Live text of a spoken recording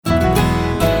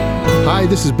Hi,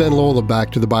 this is Ben Lola,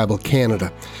 Back to the Bible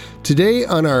Canada. Today,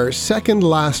 on our second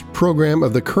last program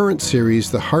of the current series,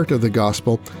 The Heart of the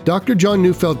Gospel, Dr. John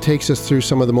Neufeld takes us through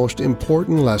some of the most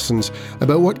important lessons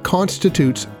about what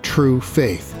constitutes true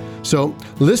faith. So,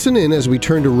 listen in as we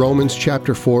turn to Romans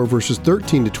chapter 4, verses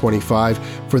 13 to 25,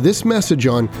 for this message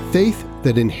on faith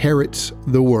that inherits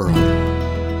the world.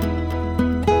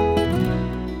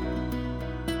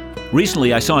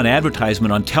 Recently, I saw an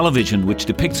advertisement on television which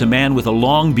depicts a man with a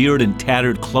long beard and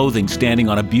tattered clothing standing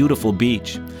on a beautiful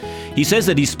beach. He says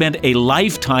that he spent a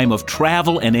lifetime of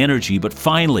travel and energy, but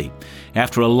finally,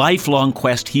 after a lifelong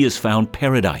quest, he has found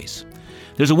paradise.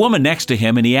 There's a woman next to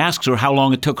him, and he asks her how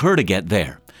long it took her to get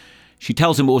there. She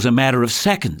tells him it was a matter of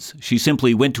seconds. She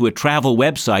simply went to a travel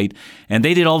website, and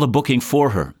they did all the booking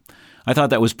for her. I thought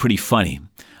that was pretty funny.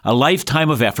 A lifetime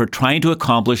of effort trying to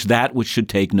accomplish that which should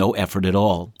take no effort at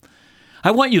all. I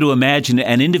want you to imagine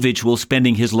an individual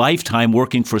spending his lifetime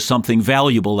working for something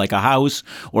valuable like a house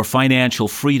or financial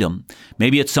freedom.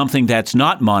 Maybe it's something that's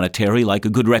not monetary, like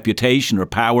a good reputation or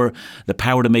power, the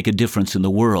power to make a difference in the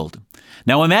world.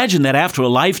 Now imagine that after a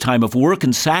lifetime of work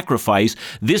and sacrifice,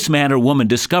 this man or woman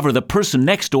discover the person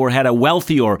next door had a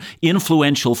wealthy or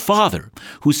influential father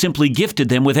who simply gifted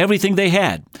them with everything they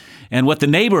had. And what the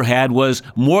neighbor had was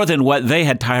more than what they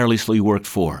had tirelessly worked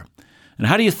for. And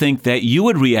how do you think that you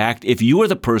would react if you were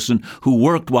the person who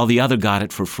worked while the other got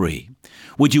it for free?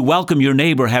 Would you welcome your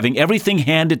neighbor having everything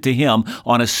handed to him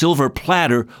on a silver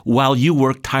platter while you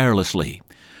worked tirelessly?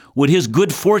 Would his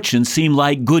good fortune seem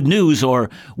like good news, or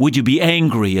would you be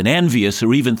angry and envious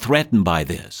or even threatened by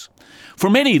this? For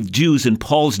many Jews in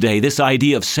Paul's day, this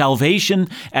idea of salvation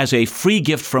as a free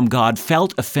gift from God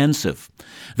felt offensive.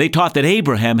 They taught that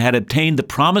Abraham had obtained the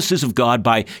promises of God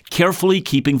by carefully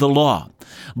keeping the law.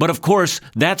 But of course,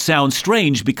 that sounds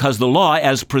strange because the law,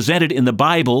 as presented in the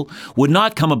Bible, would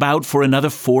not come about for another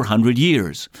 400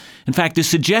 years. In fact, the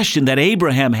suggestion that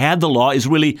Abraham had the law is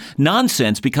really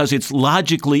nonsense because it's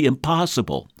logically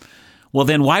impossible. Well,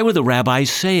 then why were the rabbis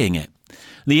saying it?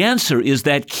 The answer is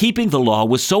that keeping the law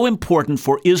was so important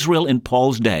for Israel in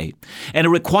Paul's day, and it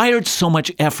required so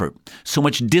much effort, so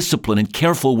much discipline and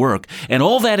careful work, and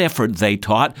all that effort, they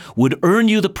taught, would earn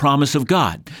you the promise of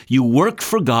God. You worked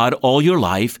for God all your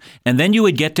life, and then you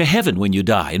would get to heaven when you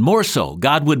die, and more so,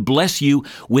 God would bless you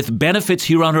with benefits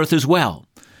here on earth as well.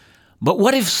 But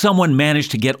what if someone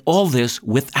managed to get all this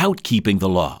without keeping the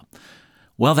law?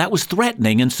 Well, that was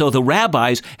threatening, and so the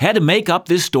rabbis had to make up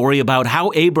this story about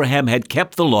how Abraham had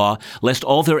kept the law, lest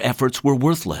all their efforts were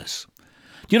worthless.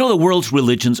 You know, the world's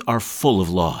religions are full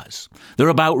of laws. They're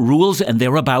about rules and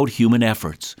they're about human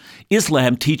efforts.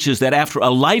 Islam teaches that after a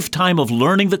lifetime of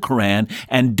learning the Quran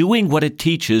and doing what it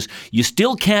teaches, you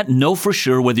still can't know for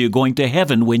sure whether you're going to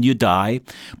heaven when you die,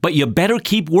 but you better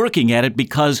keep working at it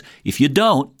because if you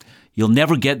don't, you'll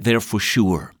never get there for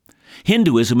sure.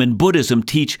 Hinduism and Buddhism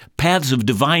teach paths of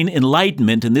divine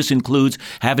enlightenment, and this includes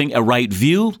having a right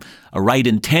view, a right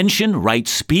intention, right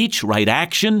speech, right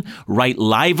action, right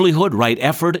livelihood, right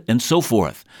effort, and so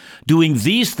forth. Doing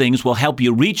these things will help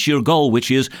you reach your goal,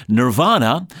 which is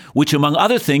nirvana, which among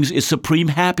other things is supreme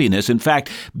happiness. In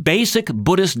fact, basic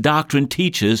Buddhist doctrine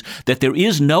teaches that there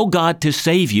is no God to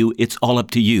save you, it's all up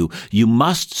to you. You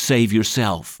must save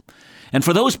yourself. And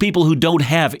for those people who don't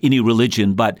have any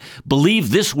religion but believe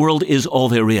this world is all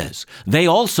there is, they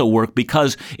also work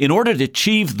because in order to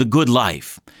achieve the good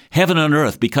life, heaven on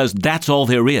earth, because that's all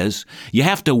there is, you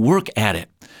have to work at it.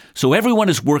 So everyone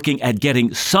is working at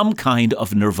getting some kind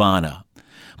of nirvana.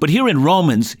 But here in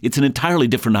Romans, it's an entirely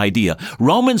different idea.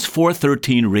 Romans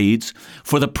 4:13 reads,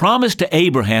 "For the promise to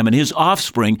Abraham and his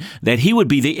offspring that he would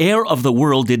be the heir of the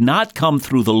world did not come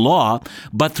through the law,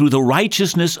 but through the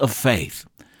righteousness of faith."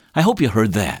 I hope you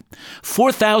heard that.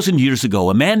 4,000 years ago,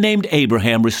 a man named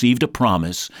Abraham received a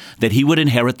promise that he would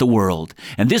inherit the world,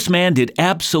 and this man did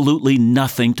absolutely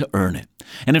nothing to earn it.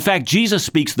 And in fact, Jesus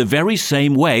speaks the very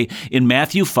same way in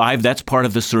Matthew 5, that's part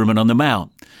of the Sermon on the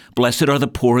Mount. "Blessed are the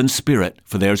poor in spirit,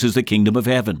 for theirs is the kingdom of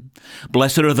heaven.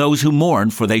 Blessed are those who mourn,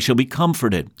 for they shall be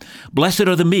comforted. Blessed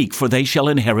are the meek, for they shall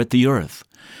inherit the earth."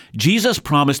 Jesus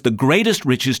promised the greatest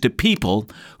riches to people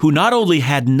who not only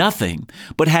had nothing,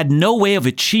 but had no way of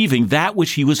achieving that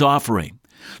which he was offering.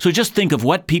 So just think of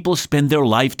what people spend their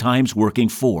lifetimes working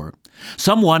for.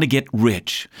 Some want to get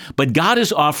rich, but God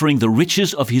is offering the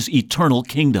riches of his eternal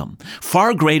kingdom,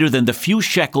 far greater than the few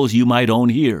shekels you might own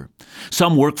here.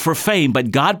 Some work for fame,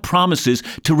 but God promises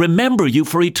to remember you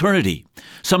for eternity.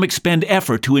 Some expend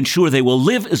effort to ensure they will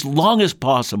live as long as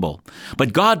possible,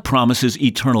 but God promises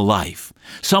eternal life.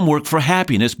 Some work for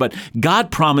happiness, but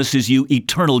God promises you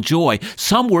eternal joy.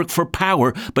 Some work for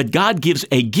power, but God gives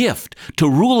a gift to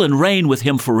rule and reign with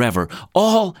Him forever,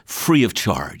 all free of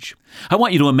charge. I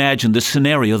want you to imagine the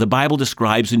scenario the Bible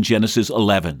describes in Genesis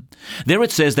 11. There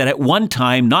it says that at one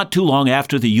time, not too long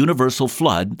after the universal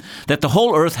flood, that the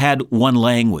whole earth had one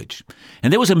language.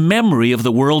 And there was a memory of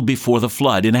the world before the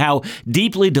flood and how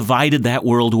deeply divided that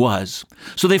world was.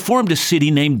 So they formed a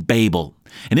city named Babel.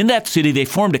 And in that city, they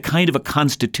formed a kind of a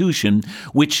constitution,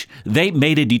 which they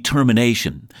made a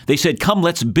determination. They said, come,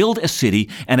 let's build a city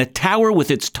and a tower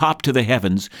with its top to the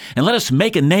heavens, and let us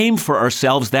make a name for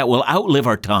ourselves that will outlive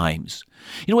our times.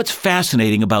 You know, what's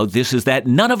fascinating about this is that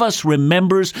none of us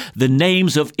remembers the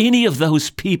names of any of those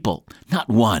people, not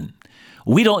one.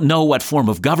 We don't know what form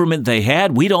of government they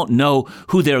had. We don't know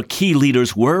who their key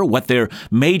leaders were, what their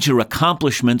major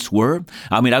accomplishments were.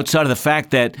 I mean, outside of the fact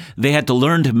that they had to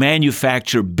learn to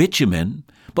manufacture bitumen.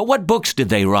 But what books did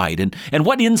they write, and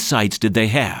what insights did they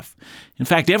have? In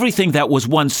fact, everything that was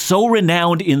once so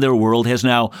renowned in their world has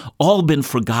now all been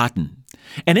forgotten.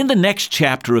 And in the next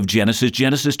chapter of Genesis,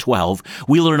 Genesis 12,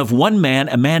 we learn of one man,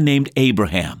 a man named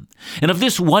Abraham. And of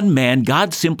this one man,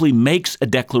 God simply makes a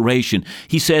declaration.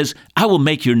 He says, I will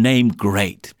make your name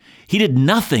great. He did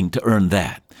nothing to earn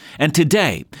that. And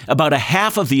today, about a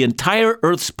half of the entire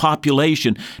earth's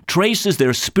population traces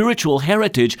their spiritual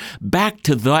heritage back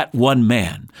to that one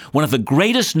man, one of the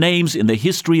greatest names in the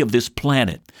history of this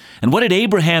planet. And what did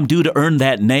Abraham do to earn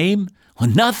that name? Well,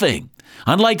 nothing.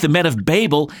 Unlike the men of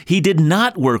Babel, he did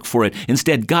not work for it.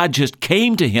 Instead, God just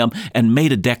came to him and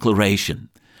made a declaration.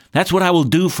 That's what I will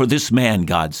do for this man,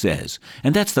 God says.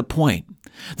 And that's the point.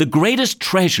 The greatest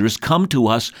treasures come to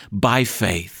us by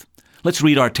faith. Let's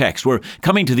read our text. We're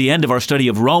coming to the end of our study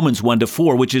of Romans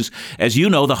 1-4, which is, as you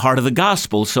know, the heart of the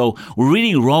gospel. So we're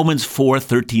reading Romans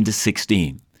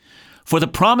 4:13-16. For the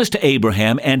promise to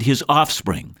Abraham and his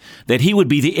offspring, that he would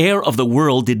be the heir of the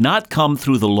world, did not come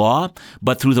through the law,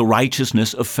 but through the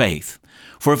righteousness of faith.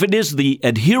 For if it is the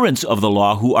adherents of the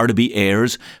law who are to be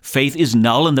heirs, faith is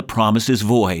null and the promise is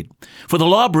void. For the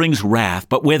law brings wrath,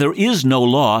 but where there is no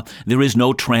law, there is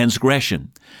no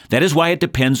transgression. That is why it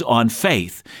depends on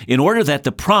faith, in order that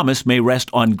the promise may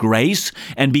rest on grace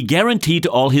and be guaranteed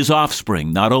to all his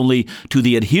offspring, not only to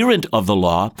the adherent of the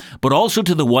law, but also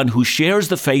to the one who shares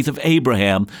the faith of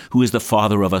Abraham, who is the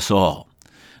father of us all.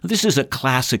 This is a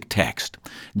classic text.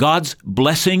 God's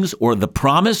blessings, or the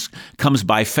promise, comes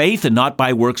by faith and not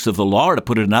by works of the law. Or to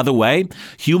put it another way,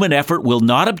 human effort will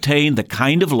not obtain the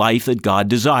kind of life that God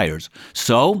desires.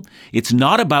 So, it's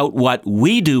not about what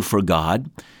we do for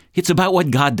God, it's about what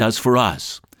God does for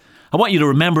us. I want you to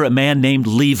remember a man named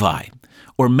Levi,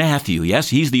 or Matthew. Yes,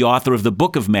 he's the author of the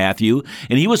book of Matthew,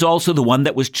 and he was also the one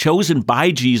that was chosen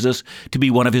by Jesus to be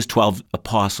one of his 12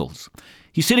 apostles.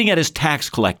 He's sitting at his tax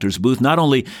collector's booth, not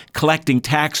only collecting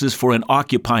taxes for an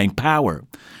occupying power,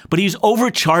 but he's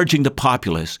overcharging the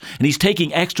populace, and he's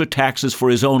taking extra taxes for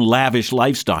his own lavish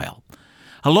lifestyle.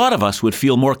 A lot of us would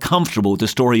feel more comfortable with the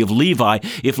story of Levi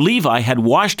if Levi had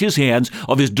washed his hands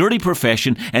of his dirty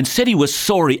profession and said he was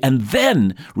sorry and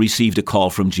then received a call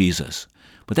from Jesus.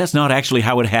 But that's not actually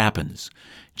how it happens.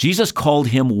 Jesus called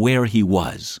him where he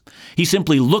was. He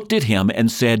simply looked at him and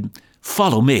said,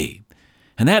 "Follow me."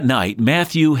 And that night,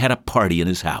 Matthew had a party in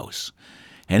his house.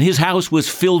 And his house was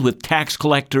filled with tax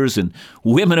collectors and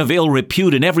women of ill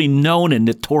repute and every known and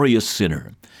notorious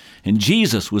sinner. And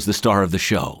Jesus was the star of the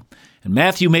show. And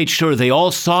Matthew made sure they all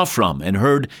saw from and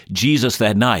heard Jesus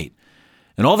that night.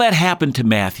 And all that happened to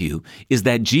Matthew is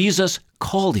that Jesus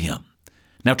called him.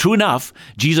 Now, true enough,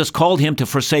 Jesus called him to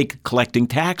forsake collecting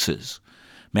taxes.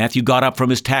 Matthew got up from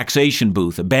his taxation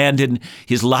booth, abandoned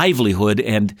his livelihood,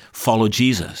 and followed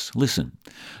Jesus. Listen,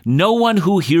 no one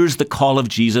who hears the call of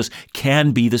Jesus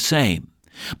can be the same.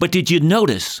 But did you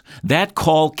notice that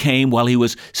call came while he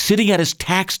was sitting at his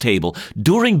tax table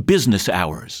during business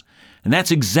hours? And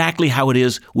that's exactly how it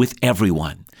is with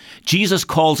everyone. Jesus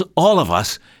calls all of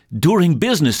us during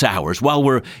business hours while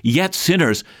we're yet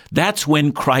sinners. That's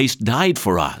when Christ died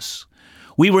for us.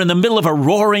 We were in the middle of a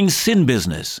roaring sin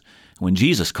business when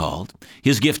Jesus called.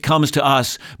 His gift comes to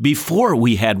us before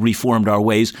we had reformed our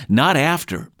ways, not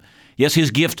after. Yes,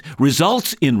 his gift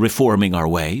results in reforming our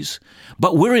ways,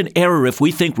 but we're in error if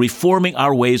we think reforming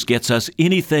our ways gets us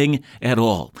anything at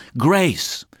all.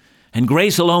 Grace, and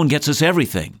grace alone gets us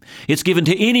everything. It's given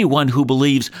to anyone who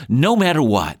believes, no matter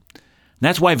what.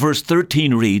 That's why verse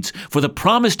 13 reads, "For the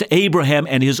promise to Abraham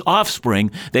and his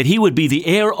offspring that he would be the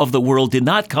heir of the world did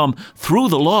not come through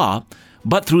the law,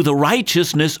 but through the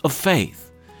righteousness of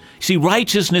faith." See,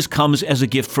 righteousness comes as a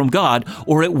gift from God,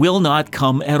 or it will not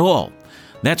come at all.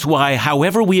 That's why,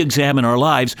 however we examine our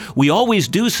lives, we always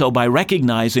do so by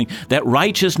recognizing that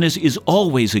righteousness is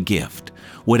always a gift.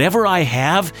 Whatever I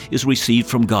have is received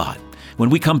from God.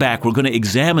 When we come back, we're going to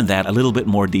examine that a little bit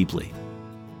more deeply.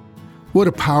 What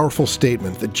a powerful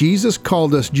statement that Jesus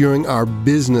called us during our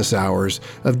business hours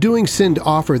of doing sin to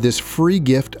offer this free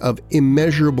gift of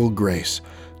immeasurable grace,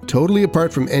 totally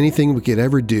apart from anything we could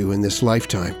ever do in this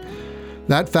lifetime.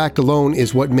 That fact alone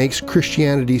is what makes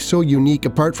Christianity so unique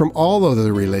apart from all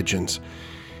other religions.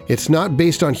 It's not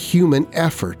based on human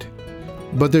effort.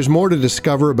 But there's more to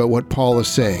discover about what Paul is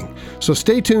saying. So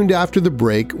stay tuned after the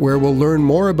break, where we'll learn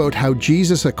more about how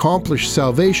Jesus accomplished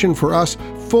salvation for us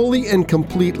fully and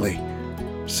completely,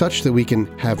 such that we can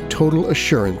have total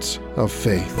assurance of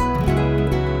faith.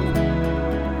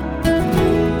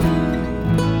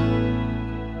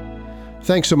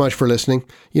 Thanks so much for listening.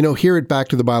 Here at Back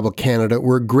to the Bible Canada,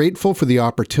 we're grateful for the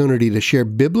opportunity to share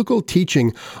biblical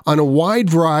teaching on a wide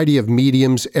variety of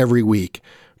mediums every week.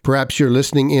 Perhaps you're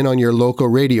listening in on your local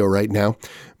radio right now,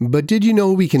 but did you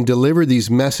know we can deliver these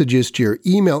messages to your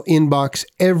email inbox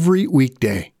every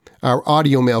weekday? Our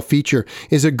audio mail feature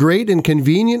is a great and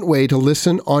convenient way to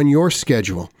listen on your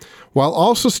schedule, while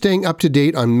also staying up to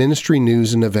date on ministry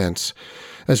news and events.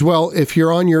 As well, if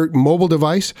you're on your mobile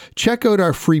device, check out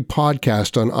our free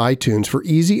podcast on iTunes for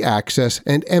easy access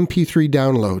and MP3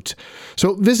 downloads.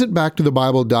 So visit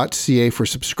backtothebible.ca for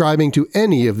subscribing to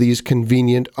any of these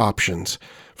convenient options.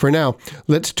 For now,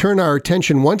 let's turn our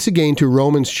attention once again to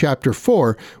Romans chapter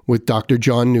 4 with Dr.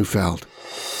 John Neufeld.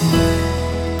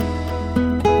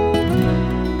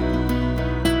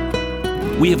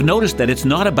 We have noticed that it's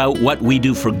not about what we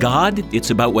do for God, it's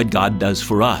about what God does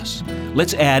for us.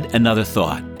 Let's add another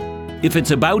thought. If it's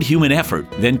about human effort,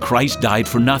 then Christ died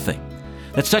for nothing.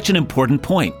 That's such an important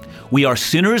point. We are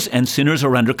sinners, and sinners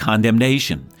are under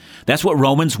condemnation. That's what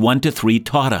Romans 1-3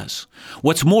 taught us.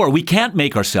 What's more, we can't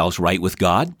make ourselves right with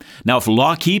God. Now, if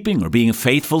law-keeping or being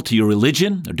faithful to your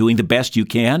religion or doing the best you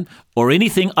can, or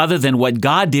anything other than what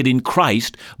God did in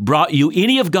Christ brought you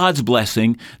any of God's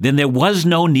blessing, then there was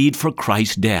no need for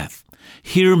Christ's death.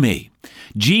 Hear me.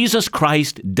 Jesus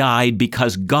Christ died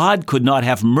because God could not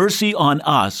have mercy on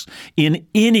us in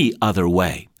any other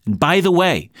way. And by the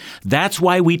way, that's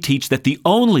why we teach that the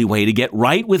only way to get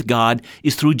right with God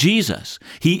is through Jesus.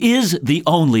 He is the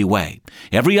only way.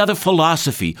 Every other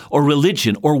philosophy or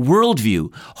religion or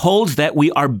worldview holds that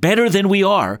we are better than we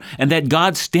are and that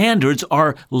God's standards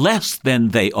are less than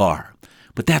they are.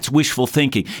 But that's wishful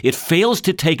thinking. It fails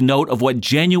to take note of what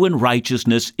genuine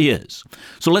righteousness is.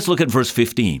 So let's look at verse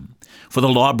 15. "For the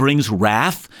law brings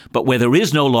wrath, but where there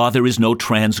is no law, there is no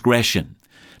transgression."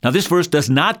 Now, this verse does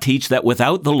not teach that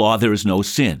without the law there is no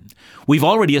sin. We've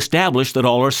already established that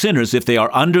all are sinners if they are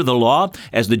under the law,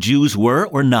 as the Jews were,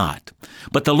 or not.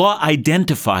 But the law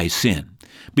identifies sin.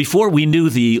 Before we knew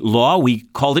the law, we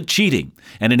called it cheating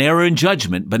and an error in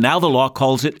judgment, but now the law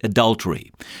calls it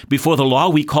adultery. Before the law,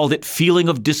 we called it feeling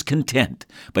of discontent,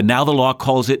 but now the law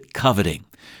calls it coveting.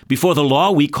 Before the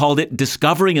law, we called it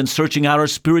discovering and searching out our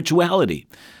spirituality.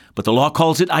 But the law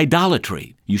calls it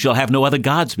idolatry. You shall have no other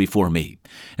gods before me.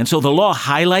 And so the law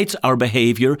highlights our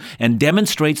behavior and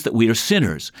demonstrates that we are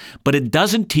sinners. But it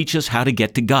doesn't teach us how to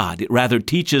get to God. It rather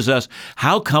teaches us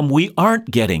how come we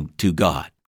aren't getting to God.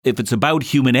 If it's about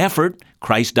human effort,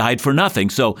 Christ died for nothing.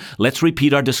 So let's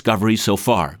repeat our discoveries so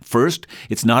far. First,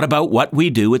 it's not about what we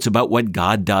do, it's about what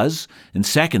God does. And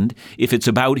second, if it's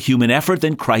about human effort,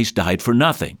 then Christ died for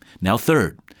nothing. Now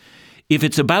third, if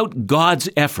it's about God's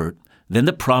effort, then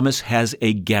the promise has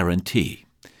a guarantee.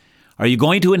 Are you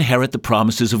going to inherit the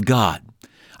promises of God?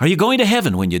 Are you going to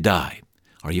heaven when you die?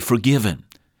 Are you forgiven?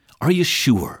 Are you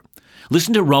sure?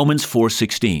 Listen to Romans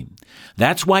 4:16.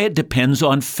 That's why it depends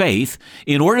on faith,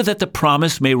 in order that the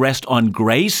promise may rest on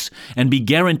grace and be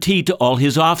guaranteed to all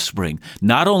his offspring,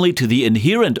 not only to the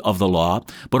adherent of the law,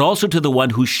 but also to the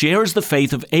one who shares the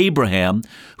faith of Abraham,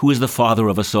 who is the father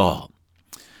of us all.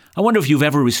 I wonder if you've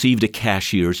ever received a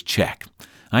cashier's check.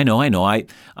 I know.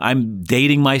 I'm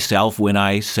dating myself when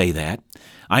I say that.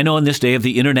 I know in this day of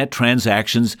the internet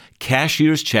transactions,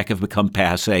 cashier's check have become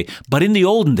passé. But in the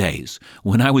olden days,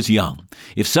 when I was young,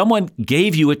 if someone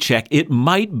gave you a check, it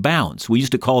might bounce. We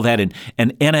used to call that an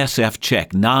NSF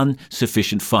check,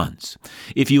 non-sufficient funds.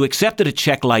 If you accepted a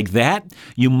check like that,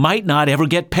 you might not ever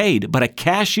get paid. But a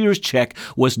cashier's check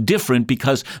was different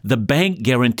because the bank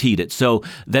guaranteed it, so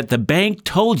that the bank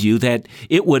told you that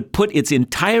it would put its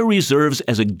entire reserves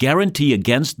as a guarantee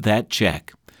against that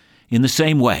check. In the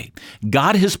same way,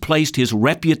 God has placed His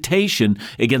reputation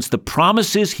against the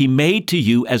promises He made to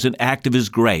you as an act of His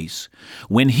grace.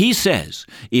 When He says,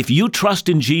 if you trust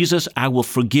in Jesus, I will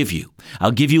forgive you.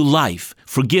 I'll give you life,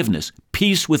 forgiveness,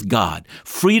 peace with God,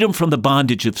 freedom from the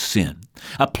bondage of sin,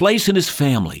 a place in His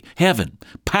family, heaven,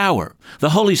 power,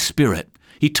 the Holy Spirit,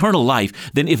 eternal life,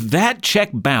 then if that check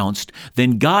bounced,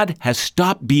 then God has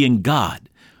stopped being God,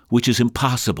 which is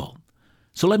impossible.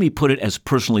 So let me put it as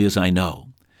personally as I know.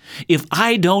 If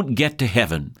I don't get to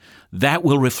heaven, that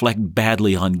will reflect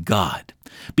badly on God,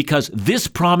 because this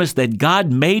promise that God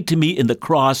made to me in the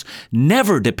cross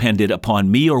never depended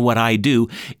upon me or what I do.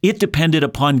 It depended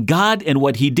upon God and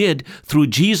what He did through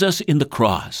Jesus in the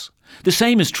cross. The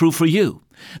same is true for you.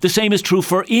 The same is true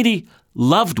for any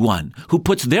loved one who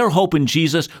puts their hope in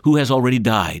Jesus who has already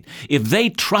died. If they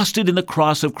trusted in the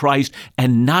cross of Christ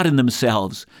and not in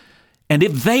themselves, and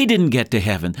if they didn't get to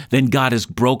heaven, then God has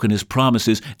broken His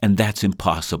promises, and that's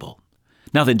impossible.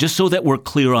 Now then, just so that we're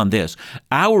clear on this,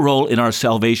 our role in our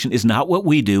salvation is not what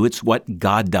we do, it's what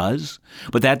God does.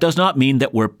 But that does not mean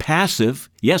that we're passive.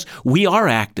 Yes, we are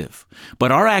active,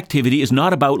 but our activity is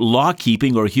not about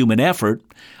law-keeping or human effort.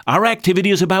 Our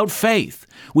activity is about faith,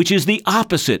 which is the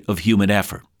opposite of human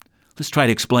effort. Let's try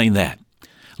to explain that.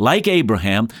 Like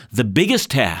Abraham, the biggest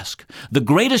task, the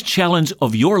greatest challenge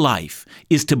of your life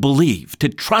is to believe, to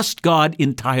trust God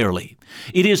entirely.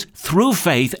 It is through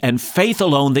faith and faith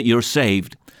alone that you're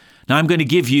saved. Now I'm going to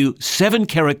give you 7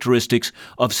 characteristics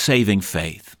of saving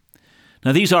faith.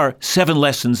 Now these are 7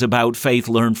 lessons about faith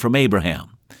learned from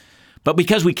Abraham. But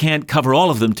because we can't cover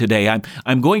all of them today,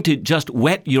 I'm going to just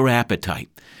whet your appetite.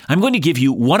 I'm going to give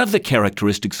you one of the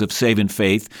characteristics of saving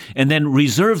faith and then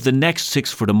reserve the next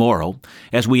 6 for tomorrow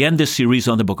as we end this series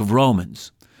on the book of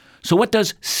Romans. So what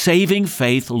does saving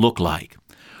faith look like?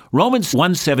 Romans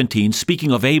 1:17,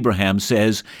 speaking of Abraham,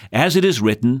 says, as it is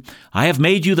written, I have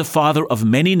made you the father of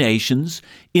many nations,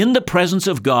 in the presence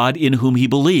of God in whom he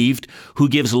believed, who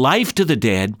gives life to the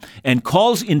dead and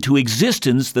calls into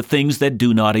existence the things that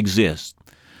do not exist.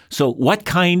 So what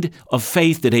kind of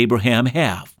faith did Abraham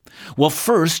have? Well,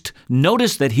 first,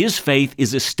 notice that his faith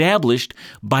is established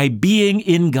by being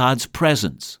in God's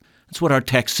presence. That's what our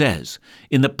text says.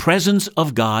 In the presence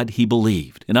of God, he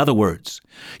believed. In other words,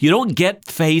 you don't get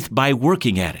faith by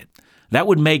working at it. That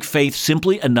would make faith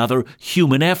simply another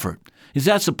human effort.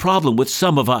 That's the problem with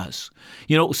some of us.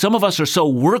 Some of us are so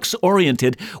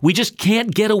works-oriented, we just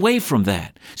can't get away from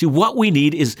that. See, what we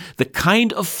need is the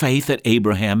kind of faith that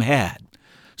Abraham had.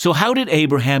 So how did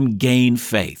Abraham gain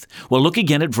faith? Well, look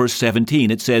again at verse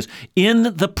 17. It says,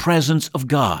 in the presence of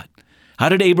God. How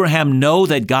did Abraham know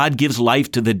that God gives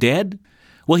life to the dead?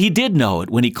 Well, he did know it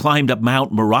when he climbed up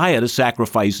Mount Moriah to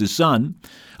sacrifice his son.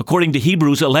 According to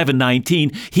Hebrews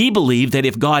 11:19, he believed that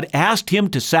if God asked him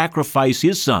to sacrifice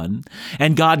his son,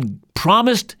 and God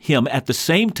promised him at the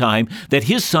same time that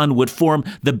his son would form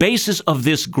the basis of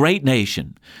this great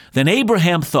nation, then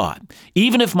Abraham thought,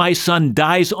 even if my son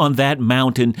dies on that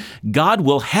mountain, God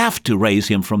will have to raise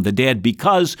him from the dead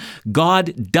because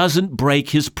God doesn't break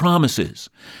his promises.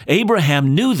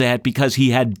 Abraham knew that because he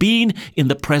had been in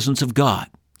the presence of God.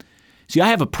 See, I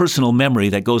have a personal memory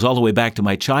that goes all the way back to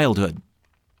my childhood.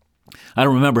 I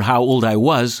don't remember how old I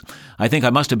was. I think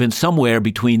I must have been somewhere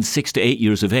between 6 to 8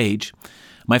 years of age.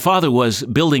 My father was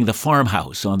building the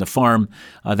farmhouse on the farm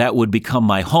that would become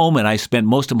my home, and I spent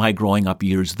most of my growing up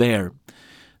years there.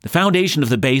 The foundation of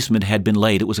the basement had been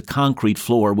laid. It was a concrete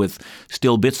floor with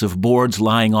still bits of boards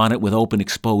lying on it with open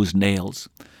exposed nails.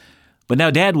 But now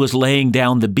Dad was laying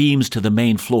down the beams to the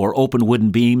main floor, open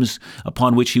wooden beams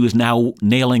upon which he was now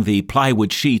nailing the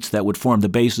plywood sheets that would form the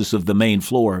basis of the main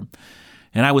floor.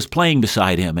 And I was playing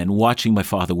beside him and watching my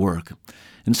father work.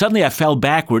 And suddenly I fell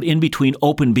backward in between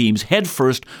open beams, head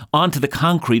first onto the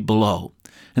concrete below.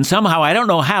 And somehow, I don't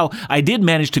know how, I did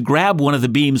manage to grab one of the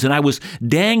beams, and I was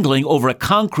dangling over a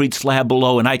concrete slab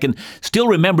below, and I can still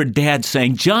remember Dad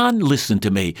saying, "John, listen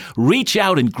to me. Reach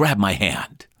out and grab my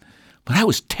hand." But I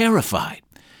was terrified.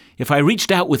 If I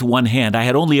reached out with one hand, I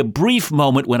had only a brief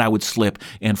moment when I would slip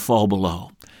and fall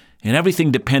below. And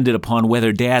everything depended upon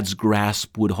whether Dad's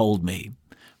grasp would hold me.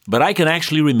 But I can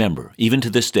actually remember, even to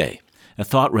this day, a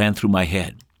thought ran through my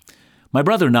head. My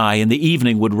brother and I in the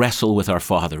evening would wrestle with our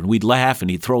father, and we'd laugh,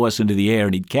 and he'd throw us into the air,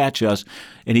 and he'd catch us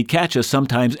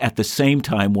sometimes at the same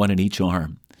time, one in each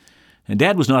arm. And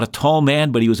Dad was not a tall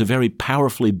man, but he was a very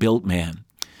powerfully built man.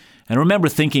 And I remember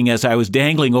thinking as I was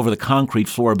dangling over the concrete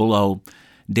floor below,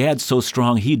 Dad's so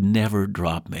strong he'd never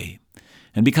drop me.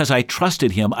 And because I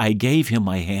trusted him, I gave him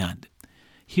my hand.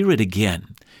 Hear it again.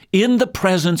 In the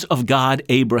presence of God,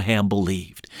 Abraham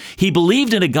believed. He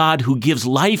believed in a God who gives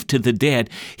life to the dead.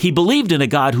 He believed in a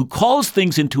God who calls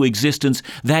things into existence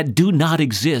that do not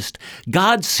exist.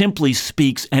 God simply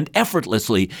speaks, and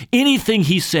effortlessly, anything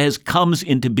he says comes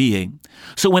into being.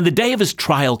 So when the day of his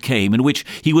trial came, in which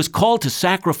he was called to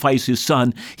sacrifice his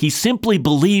son, he simply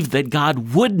believed that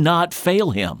God would not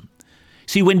fail him.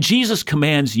 See, when Jesus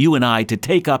commands you and I to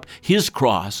take up his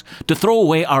cross, to throw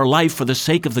away our life for the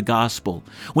sake of the gospel,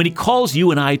 when he calls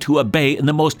you and I to obey in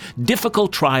the most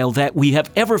difficult trial that we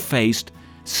have ever faced,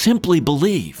 simply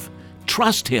believe.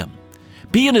 Trust him.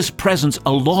 Be in his presence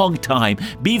a long time.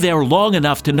 Be there long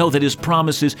enough to know that his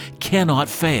promises cannot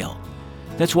fail.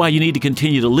 That's why you need to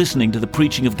continue to listening to the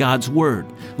preaching of God's Word.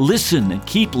 Listen and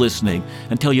keep listening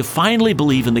until you finally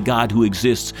believe in the God who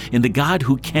exists, in the God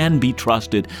who can be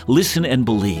trusted. Listen and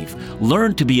believe.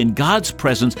 Learn to be in God's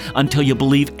presence until you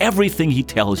believe everything he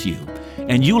tells you.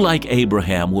 And you, like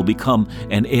Abraham, will become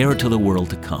an heir to the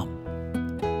world to come.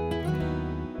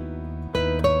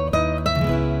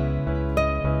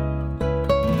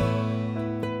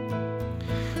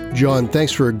 John,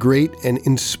 thanks for a great and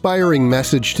inspiring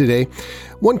message today.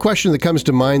 One question that comes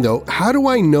to mind, though, how do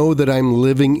I know that I'm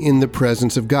living in the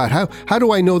presence of God? How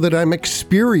do I know that I'm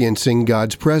experiencing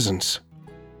God's presence?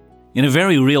 In a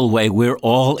very real way, we're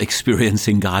all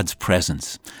experiencing God's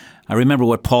presence. I remember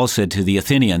what Paul said to the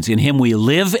Athenians, "In him we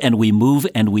live and we move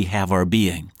and we have our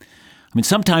being." I mean,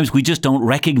 sometimes we just don't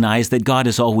recognize that God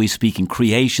is always speaking.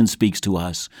 Creation speaks to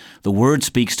us. The Word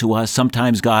speaks to us.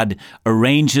 Sometimes God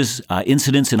arranges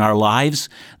incidents in our lives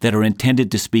that are intended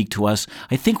to speak to us.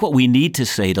 I think what we need to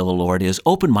say to the Lord is,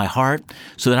 open my heart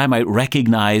so that I might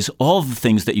recognize all the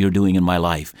things that you're doing in my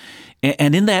life.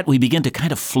 And in that, we begin to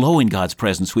kind of flow in God's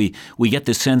presence. We get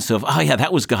this sense of, oh yeah,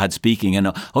 that was God speaking.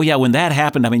 And oh yeah, when that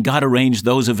happened, I mean, God arranged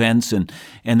those events. And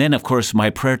then, of course, my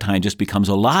prayer time just becomes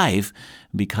alive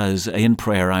because in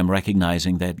prayer, I'm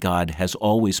recognizing that God has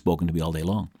always spoken to me all day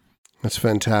long. That's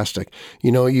fantastic.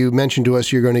 You know, you mentioned to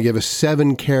us you're going to give us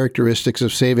 7 characteristics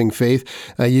of saving faith.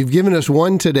 You've given us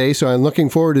one today, so I'm looking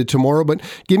forward to tomorrow, but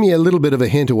give me a little bit of a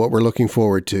hint of what we're looking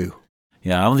forward to.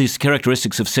 Yeah, all these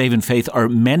characteristics of saving faith are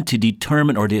meant to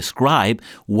determine or describe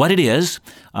what it is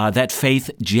that faith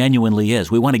genuinely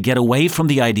is. We want to get away from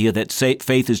the idea that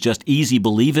faith is just easy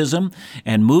believism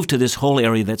and move to this whole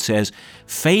area that says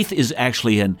faith is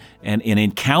actually an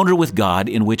encounter with God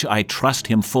in which I trust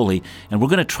him fully. And we're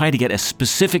going to try to get as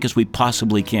specific as we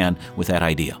possibly can with that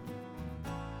idea.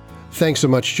 Thanks so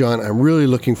much, John. I'm really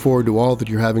looking forward to all that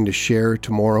you're having to share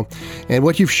tomorrow and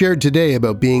what you've shared today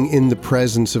about being in the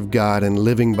presence of God and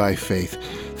living by faith.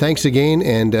 Thanks again,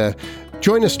 and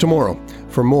join us tomorrow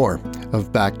for more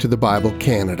of Back to the Bible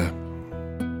Canada.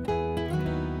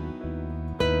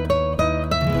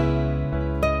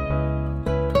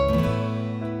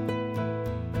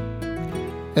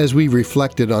 As we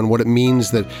reflected on what it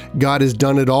means that God has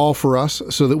done it all for us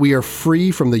so that we are free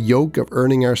from the yoke of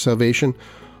earning our salvation,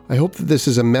 I hope that this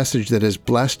is a message that has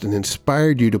blessed and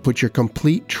inspired you to put your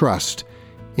complete trust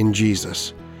in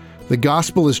Jesus. The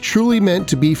gospel is truly meant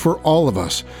to be for all of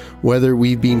us, whether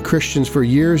we've been Christians for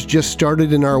years, just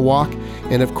started in our walk,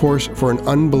 and of course for an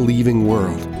unbelieving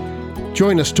world.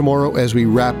 Join us tomorrow as we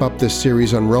wrap up this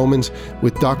series on Romans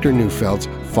with Dr. Neufeld's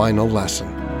final lesson.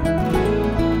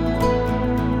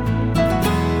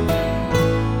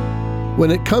 When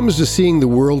it comes to seeing the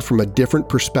world from a different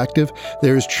perspective,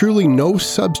 there is truly no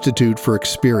substitute for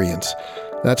experience.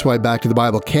 That's why Back to the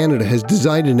Bible Canada has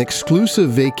designed an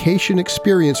exclusive vacation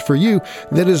experience for you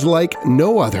that is like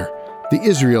no other, the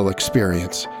Israel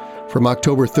Experience. From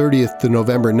October 30th to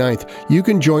November 9th, you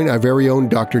can join our very own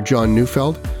Dr. John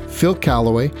Neufeld, Phil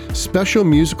Callaway, special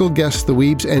musical guests The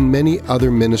Weebs, and many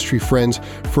other ministry friends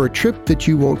for a trip that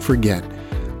you won't forget.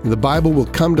 The Bible will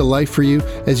come to life for you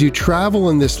as you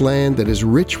travel in this land that is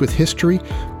rich with history,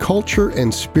 culture,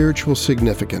 and spiritual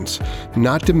significance,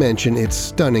 not to mention its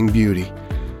stunning beauty.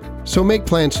 So make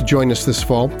plans to join us this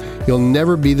fall. You'll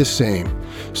never be the same.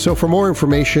 So for more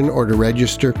information or to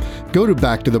register, go to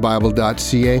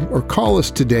backtothebible.ca or call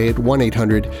us today at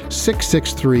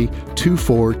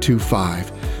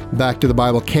 1-800-663-2425. Back to the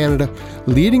Bible Canada,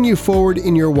 leading you forward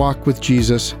in your walk with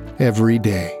Jesus every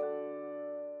day.